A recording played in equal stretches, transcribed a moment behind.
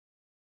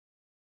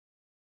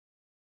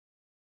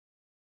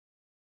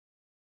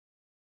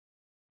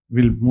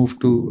we'll move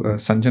to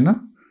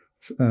Sanjana.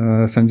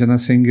 Sanjana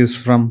Singh is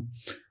from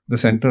the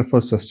Center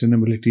for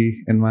Sustainability,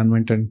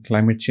 Environment and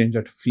Climate Change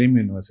at Flame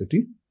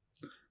University.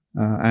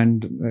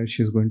 And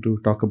she's going to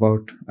talk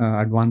about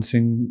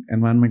advancing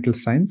environmental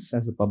science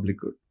as a public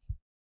good.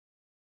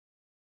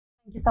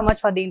 Thank you so much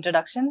for the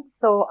introduction.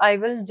 So I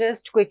will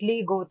just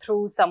quickly go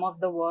through some of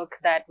the work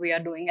that we are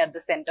doing at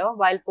the center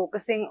while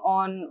focusing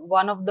on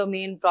one of the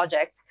main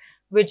projects,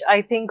 which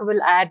I think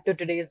will add to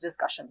today's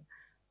discussion.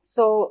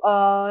 So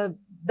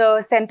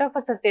the Center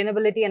for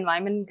Sustainability,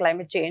 Environment and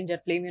Climate Change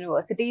at Flame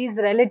University is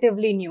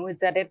relatively new.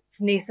 It's at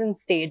its nascent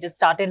stage. It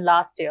started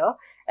last year.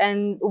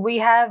 And we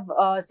have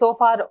so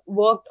far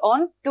worked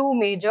on two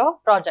major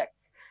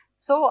projects.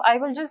 So I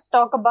will just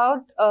talk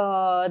about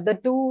the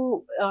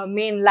two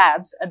main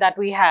labs that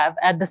we have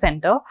at the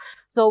center.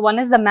 So one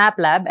is the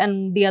MapLab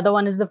and the other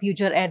one is the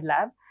FutureEd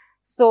Lab.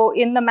 So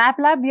in the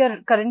MapLab, we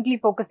are currently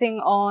focusing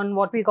on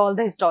what we call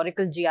the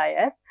historical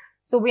GIS.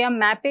 So we are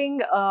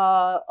mapping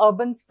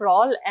urban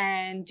sprawl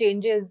and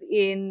changes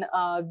in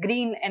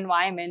green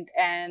environment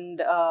and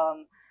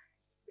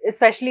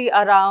especially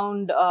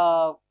around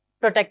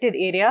protected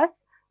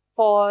areas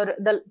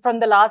from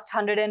the last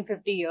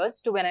 150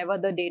 years to whenever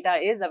the data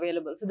is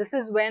available. So this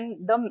is when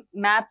the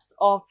maps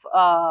of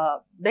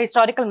the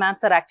historical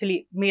maps are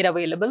actually made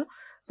available.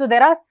 So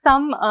there are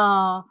some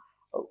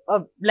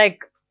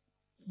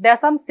there are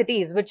some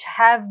cities which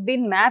have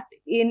been mapped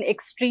in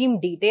extreme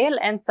detail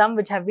and some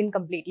which have been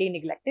completely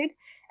neglected.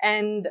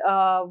 And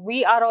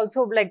we are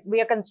also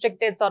we are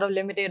constricted, sort of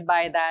limited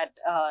by that,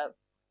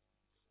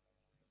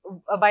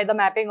 by the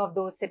mapping of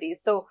those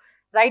cities. So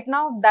right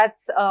now,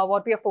 that's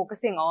what we are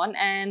focusing on.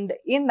 And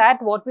in that,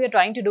 what we are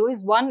trying to do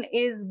is, one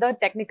is the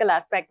technical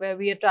aspect where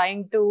we are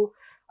trying to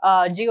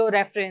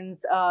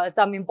geo-reference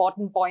some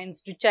important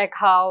points to check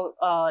how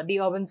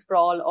the urban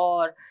sprawl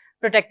or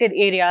protected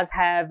areas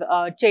have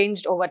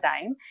changed over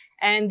time.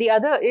 And the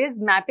other is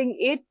mapping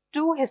it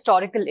to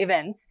historical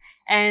events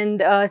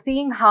and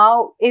seeing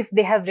how, if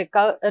they have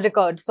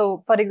recurred.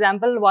 So, for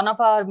example, one of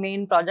our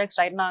main projects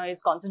right now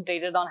is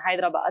concentrated on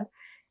Hyderabad.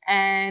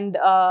 And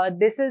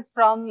this is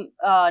from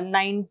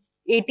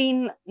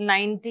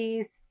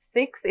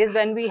 1896 is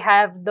when we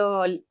have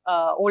the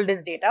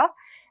oldest data,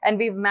 and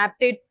we've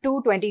mapped it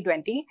to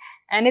 2020.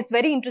 And it's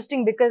very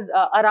interesting because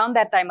around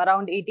that time,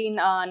 around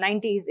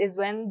 1890s, is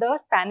when the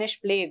Spanish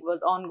plague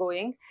was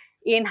ongoing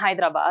in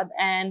Hyderabad,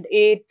 and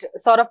it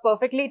sort of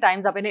perfectly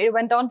times up, and it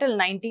went on till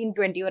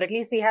 1920, or at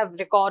least we have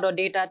record or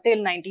data till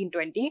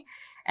 1920.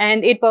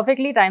 And it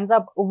perfectly times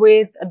up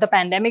with the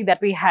pandemic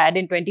that we had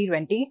in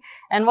 2020.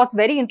 And what's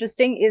very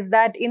interesting is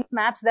that in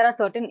maps, there are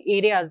certain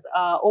areas,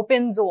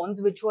 open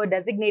zones, which were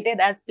designated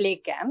as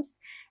plague camps.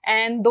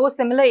 And those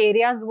similar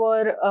areas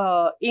were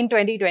in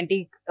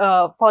 2020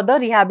 for the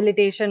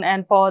rehabilitation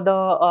and for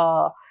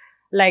the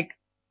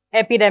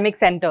epidemic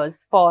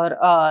centers for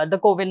the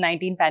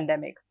COVID-19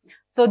 pandemic.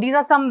 So these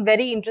are some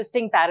very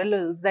interesting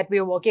parallels that we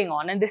are working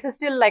on. And this is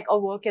still like a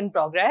work in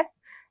progress.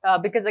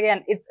 Because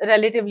again, it's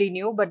relatively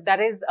new, but that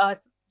is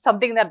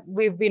something that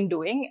we've been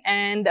doing.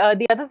 And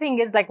the other thing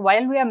is, like,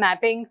 while we are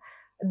mapping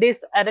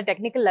this at a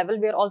technical level,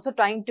 we are also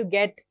trying to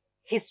get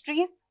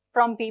histories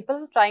from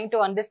people, trying to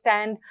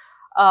understand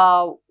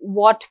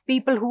what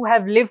people who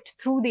have lived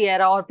through the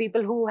era or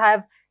people who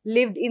have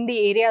lived in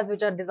the areas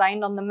which are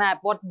designed on the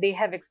map, what they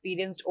have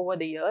experienced over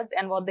the years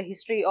and what the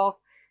history of,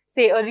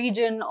 say, a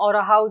region or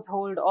a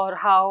household or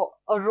how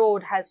a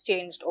road has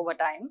changed over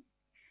time.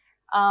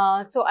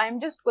 So I'm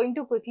just going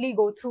to quickly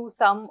go through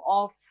some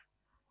of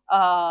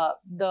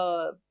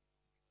the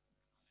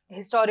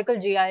historical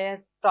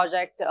GIS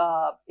project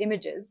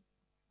images.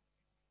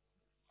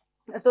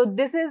 So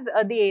this is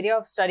the area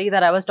of study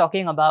that I was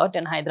talking about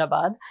in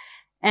Hyderabad.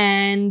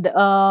 And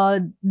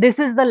this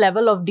is the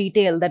level of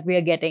detail that we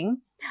are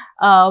getting,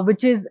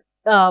 which is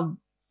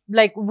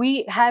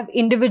we have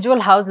individual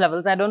house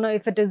levels. I don't know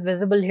if it is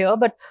visible here,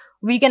 but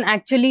we can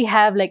actually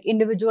have like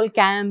individual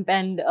camp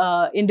and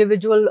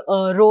individual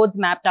roads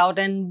mapped out.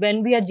 And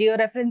when we are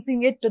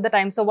georeferencing it to the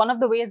time, so one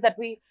of the ways that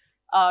we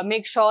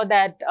make sure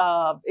that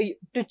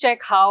to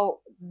check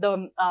how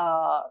the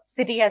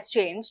city has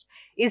changed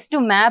is to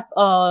map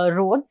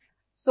roads.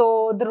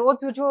 So the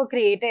roads which were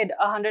created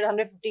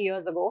 150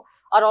 years ago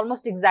are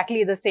almost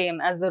exactly the same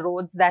as the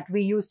roads that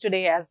we use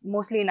today as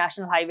mostly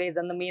national highways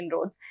and the main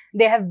roads.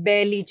 They have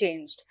barely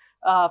changed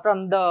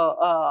from the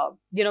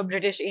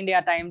British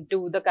India time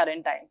to the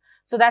current time.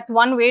 So that's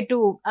one way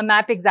to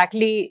map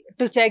exactly,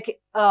 to check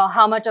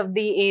how much of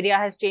the area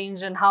has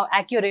changed and how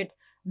accurate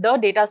the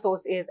data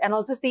source is. And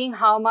also seeing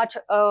how much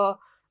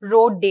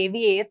road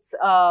deviates,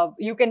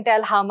 you can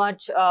tell how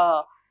much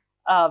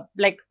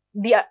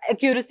the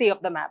accuracy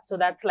of the map. So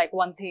that's like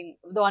one thing,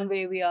 the one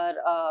way we are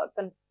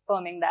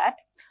confirming that.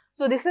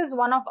 So this is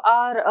one of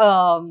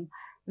our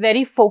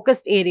very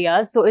focused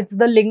areas. So it's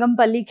the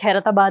Lingampalli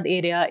Khairatabad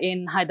area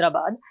in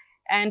Hyderabad,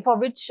 and for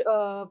which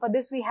for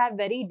this we have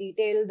very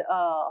detailed.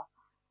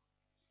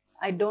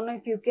 I don't know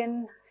if you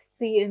can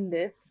see in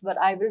this, but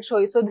I will show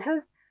you. So this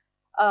is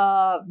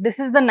This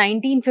is the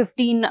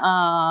 1915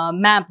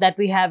 map that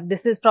we have.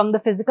 This is from the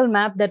physical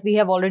map that we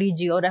have already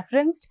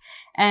geo-referenced,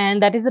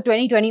 and that is the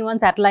 2021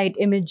 satellite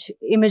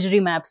imagery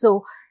map.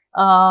 So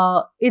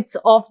it's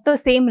of the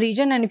same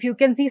region, and if you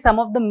can see, some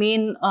of the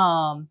main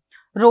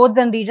roads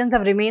and regions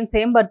have remained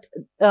same, but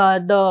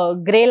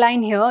the gray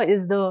line here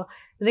is the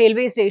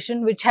railway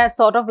station, which has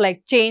sort of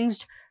like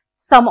changed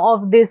some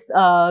of this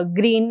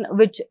green,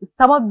 which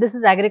some of this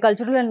is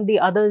agricultural and the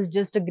other is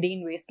just a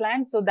green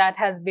wasteland. So that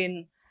has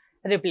been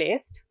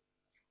replaced.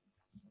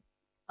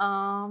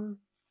 So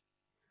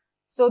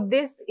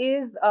this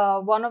is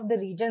one of the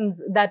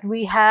regions that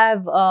we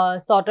have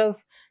sort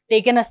of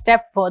taken a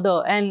step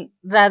further, and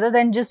rather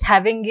than just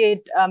having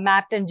it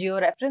mapped and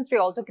geo-referenced, we're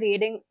also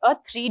creating a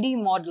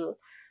 3D model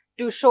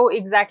to show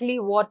exactly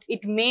what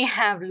it may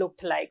have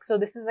looked like. So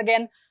this is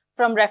again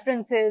from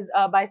references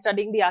by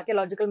studying the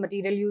archaeological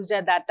material used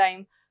at that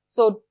time.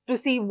 So to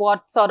see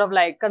what sort of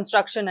like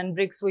construction and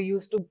bricks were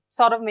used to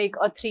sort of make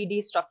a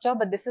 3D structure,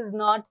 but this is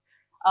not,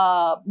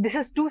 this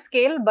is to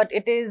scale, but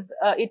it is,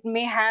 it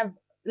may have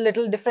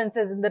little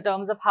differences in the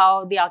terms of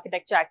how the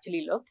architecture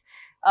actually looked.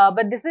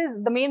 But this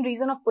is the main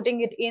reason of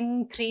putting it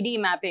in 3D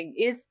mapping,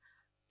 is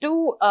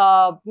to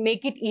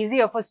make it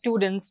easier for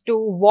students to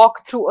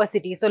walk through a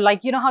city. So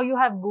like, you know how you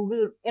have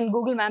in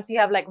Google Maps, you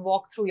have like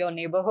walk through your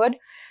neighborhood,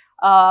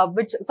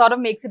 which sort of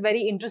makes it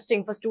very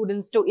interesting for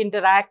students to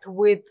interact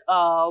with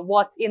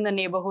what's in the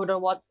neighborhood or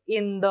what's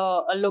in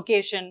the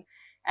location,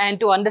 and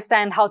to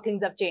understand how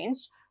things have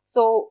changed.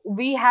 So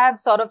we have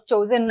sort of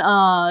chosen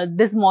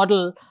this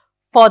model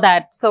for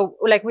that. So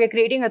like we're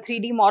creating a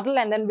 3D model,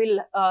 and then we'll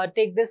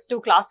take this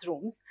to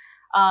classrooms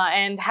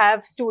and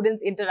have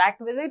students interact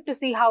with it to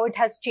see how it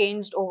has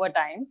changed over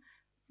time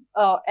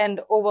and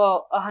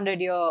over a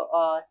 100-year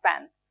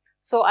span.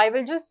 So I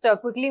will just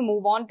quickly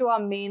move on to our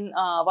main,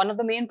 one of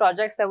the main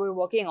projects that we're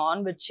working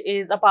on, which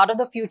is a part of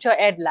the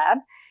FutureEd Lab.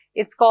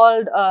 It's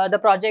called, the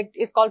project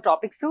is called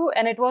TROP ICSU,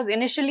 and it was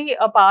initially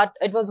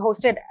it was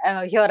hosted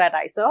here at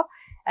IISER.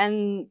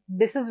 And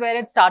this is where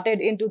it started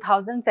in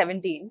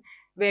 2017,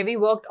 where we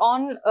worked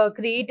on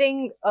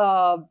creating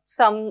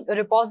some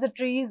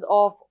repositories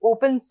of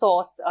open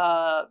source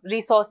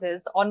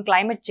resources on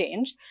climate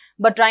change,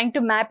 but trying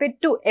to map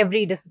it to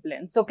every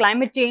discipline. So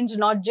climate change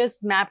not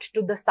just mapped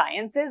to the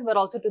sciences, but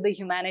also to the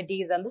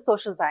humanities and the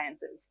social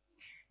sciences.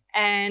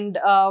 And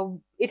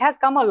it has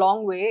come a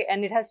long way,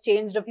 and it has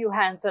changed a few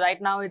hands. So right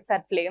now it's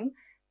at Flame,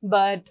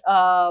 but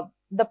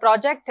the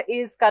project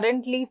is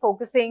currently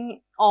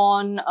focusing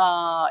on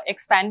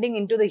expanding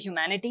into the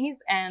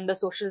humanities and the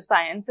social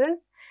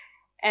sciences.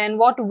 And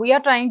what we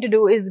are trying to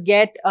do is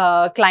get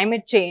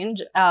climate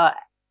change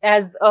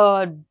as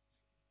a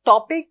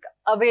topic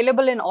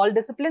available in all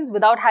disciplines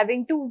without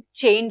having to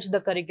change the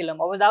curriculum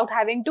or without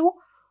having to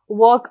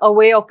work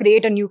away or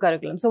create a new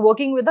curriculum. So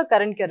working with the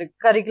current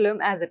curriculum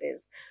as it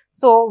is.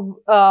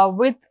 So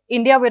with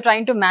India, we're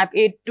trying to map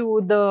it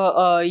to the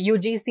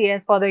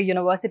UGCS for the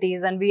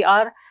universities, and we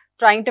are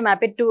trying to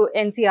map it to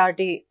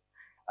NCERT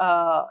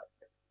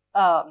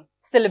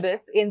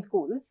syllabus in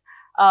schools.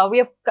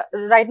 We are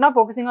right now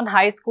focusing on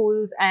high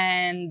schools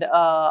and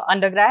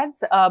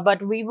undergrads,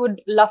 but we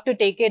would love to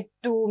take it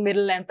to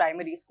middle and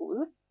primary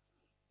schools.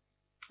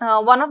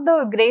 One of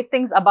the great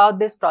things about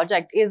this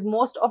project is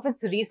most of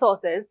its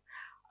resources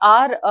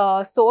are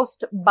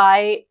sourced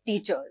by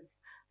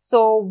teachers.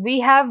 So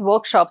we have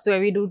workshops where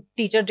we do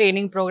teacher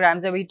training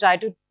programs, where we try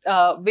to,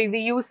 we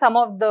use some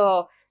of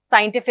the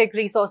scientific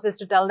resources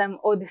to tell them,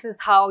 oh, this is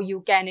how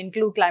you can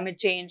include climate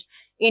change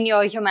in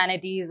your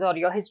humanities or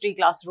your history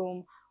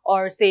classroom,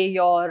 or say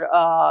your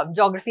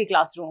geography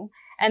classroom.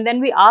 And then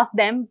we ask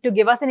them to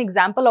give us an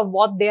example of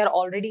what they are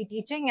already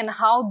teaching and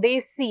how they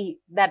see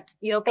that,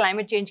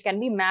 climate change can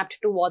be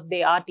mapped to what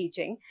they are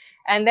teaching.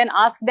 And then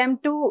ask them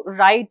to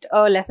write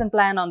a lesson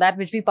plan on that,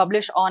 which we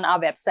publish on our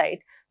website.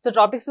 So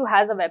TROP ICSU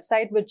has a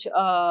website which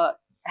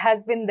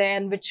has been there,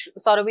 and which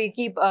sort of we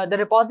keep, the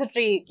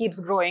repository keeps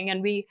growing,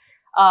 and we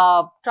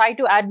try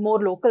to add more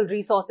local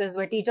resources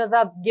where teachers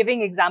are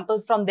giving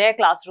examples from their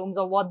classrooms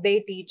of what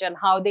they teach and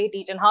how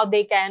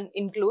they can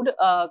include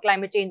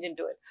climate change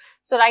into it.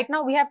 So right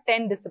now we have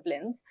 10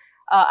 disciplines.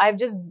 I've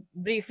just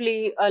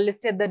briefly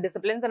listed the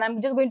disciplines, and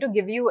I'm just going to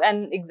give you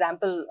an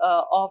example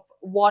of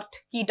what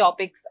key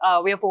topics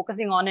we are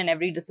focusing on in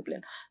every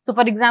discipline. So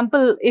for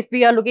example, if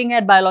we are looking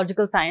at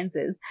biological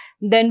sciences,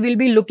 then we'll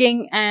be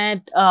looking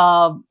at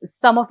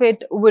some of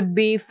it would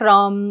be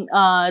from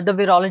the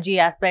virology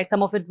aspect,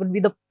 some of it would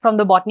be from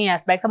the botany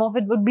aspect, some of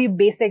it would be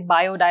basic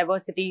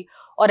biodiversity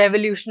or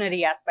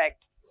evolutionary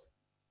aspect.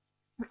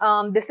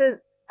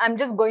 I'm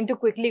just going to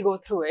quickly go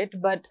through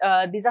it, but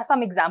these are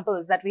some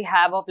examples that we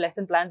have of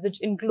lesson plans,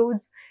 which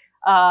includes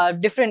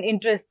different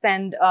interests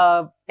and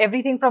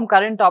everything from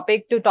current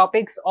topic to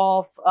topics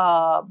of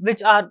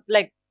which are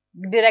like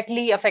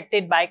directly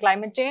affected by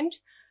climate change.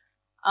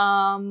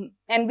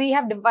 And we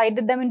have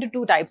divided them into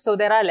two types. So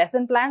there are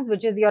lesson plans,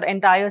 which is your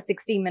entire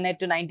 60-minute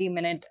to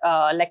 90-minute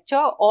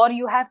lecture, or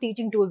you have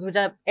teaching tools, which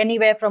are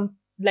anywhere from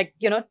 2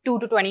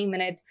 to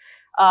 20-minute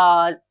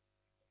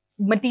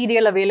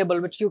material available,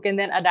 which you can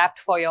then adapt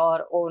for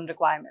your own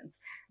requirements.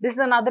 This is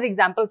another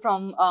example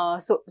from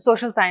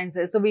social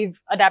sciences. So we've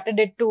adapted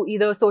it to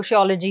either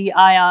sociology,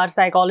 IR,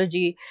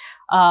 psychology,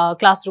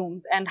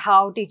 classrooms, and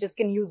how teachers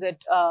can use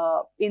it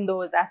in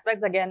those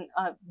aspects. Again,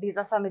 these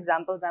are some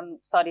examples. I'm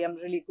sorry, I'm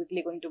really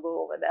quickly going to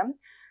go over them.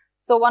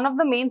 So one of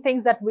the main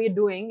things that we're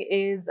doing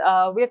is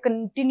we're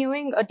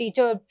continuing a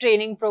teacher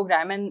training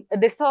program, and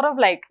this sort of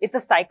like, it's a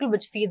cycle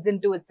which feeds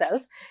into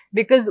itself,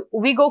 because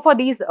we go for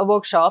these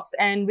workshops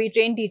and we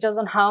train teachers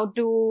on how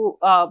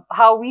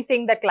we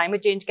think that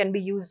climate change can be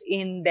used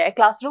in their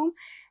classroom.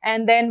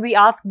 And then we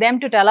ask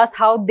them to tell us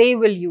how they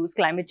will use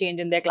climate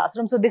change in their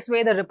classroom. So this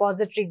way the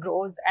repository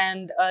grows,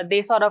 and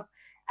they sort of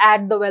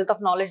add the wealth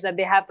of knowledge that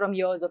they have from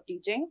years of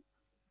teaching.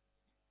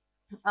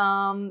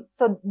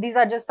 So these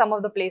are just some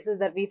of the places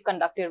that we've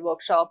conducted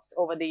workshops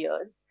over the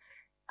years.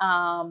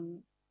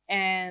 And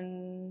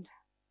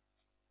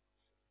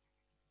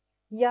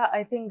yeah,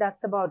 I think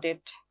that's about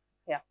it.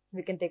 Yeah,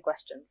 we can take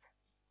questions.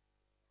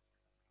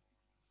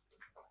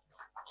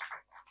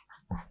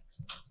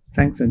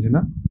 Thanks,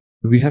 Sanjana.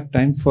 We have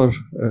time for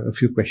a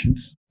few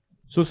questions.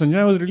 So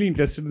Sanjana, I was really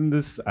interested in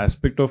this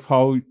aspect of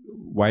how,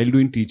 while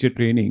doing teacher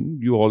training,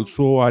 you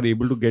also are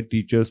able to get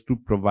teachers to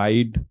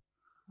provide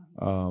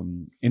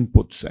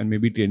inputs and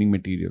maybe training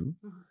material.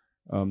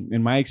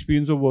 In my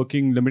experience of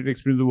working, limited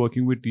experience of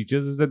working with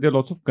teachers, is that there are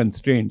lots of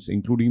constraints,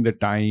 including the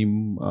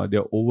time,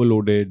 they're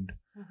overloaded.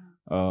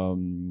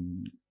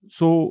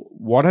 So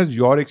what has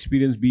your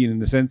experience been? In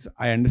the sense,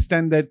 I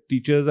understand that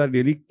teachers are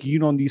really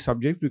keen on these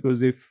subjects because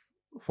they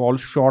fall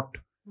short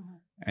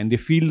and they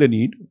feel the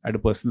need at a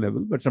personal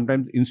level, but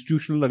sometimes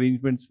institutional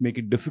arrangements make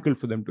it difficult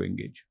for them to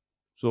engage.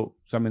 So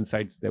some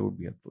insights there would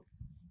be helpful.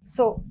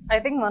 So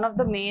I think one of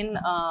the main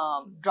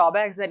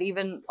drawbacks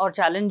or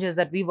challenges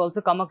that we've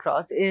also come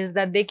across is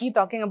that they keep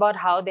talking about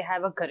how they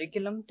have a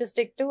curriculum to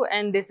stick to.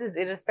 And this is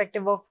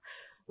irrespective of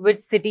which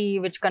city,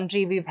 which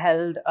country we've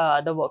held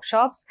the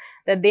workshops,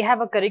 that they have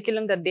a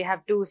curriculum that they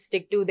have to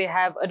stick to. They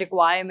have a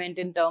requirement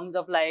in terms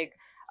of like,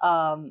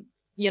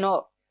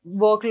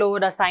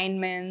 workload,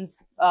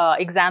 assignments,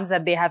 exams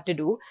that they have to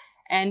do.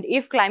 And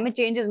if climate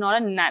change is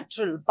not a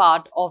natural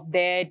part of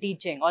their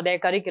teaching or their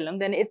curriculum,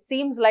 then it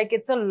seems like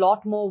it's a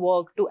lot more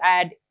work to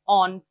add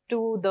on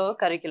to the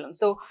curriculum.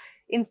 So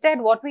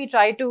instead, what we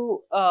try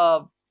to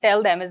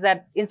tell them is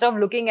that instead of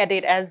looking at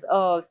it as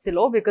a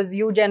silo, because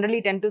you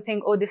generally tend to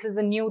think, oh, this is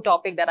a new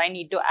topic that I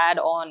need to add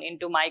on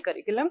into my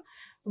curriculum,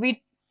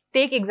 we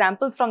take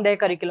examples from their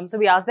curriculum. So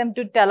we ask them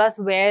to tell us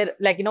where,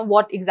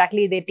 what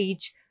exactly they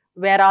teach,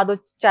 where are the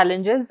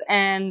challenges,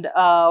 and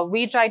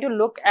we try to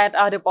look at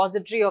our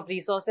repository of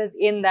resources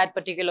in that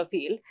particular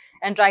field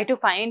and try to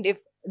find if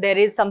there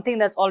is something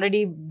that's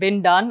already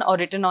been done or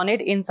written on it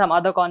in some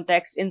other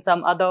context, in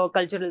some other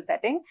cultural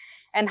setting,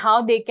 and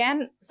how they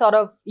can sort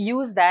of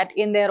use that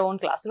in their own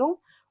classroom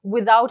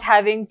without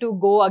having to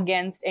go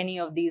against any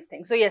of these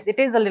things. So yes, it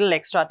is a little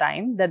extra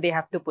time that they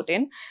have to put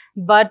in,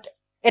 but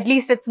at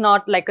least it's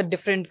not like a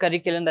different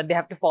curriculum that they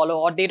have to follow,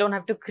 or they don't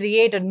have to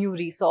create a new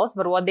resource,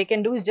 but what they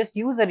can do is just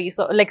use a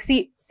resource, like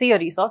see a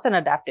resource and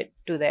adapt it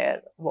to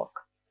their work.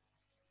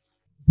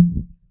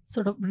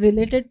 Sort of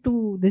related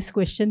to this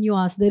question you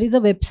asked, there is a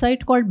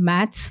website called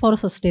Maths for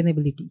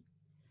Sustainability.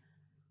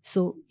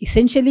 So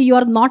essentially you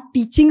are not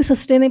teaching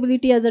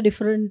sustainability as a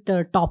different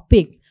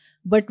topic,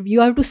 but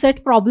you have to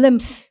set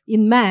problems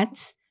in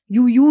maths.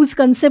 You use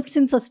concepts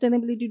in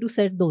sustainability to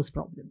set those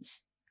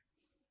problems.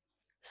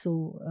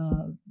 So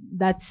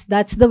that's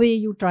the way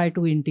you try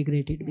to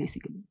integrate it,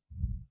 basically.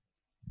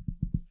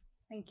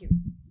 Thank you.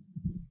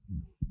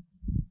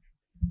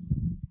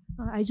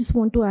 I just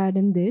want to add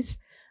in this,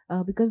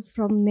 because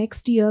from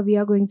next year we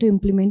are going to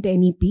implement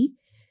NEP.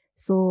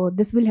 So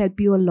this will help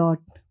you a lot.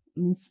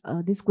 Means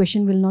this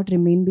question will not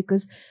remain,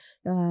 because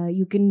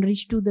you can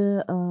reach to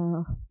the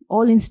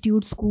all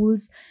institute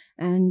schools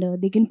and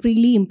they can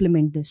freely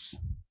implement this.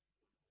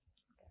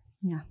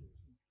 Yeah.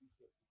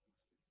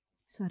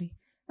 Sorry.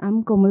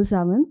 I'm Komal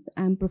Sawant.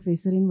 I'm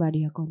professor in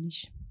Wadia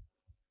College.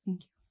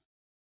 Thank you.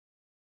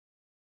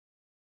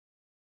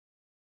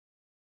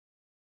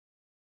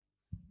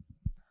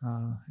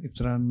 If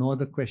there are no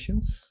other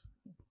questions,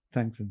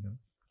 thanks, Sanjana.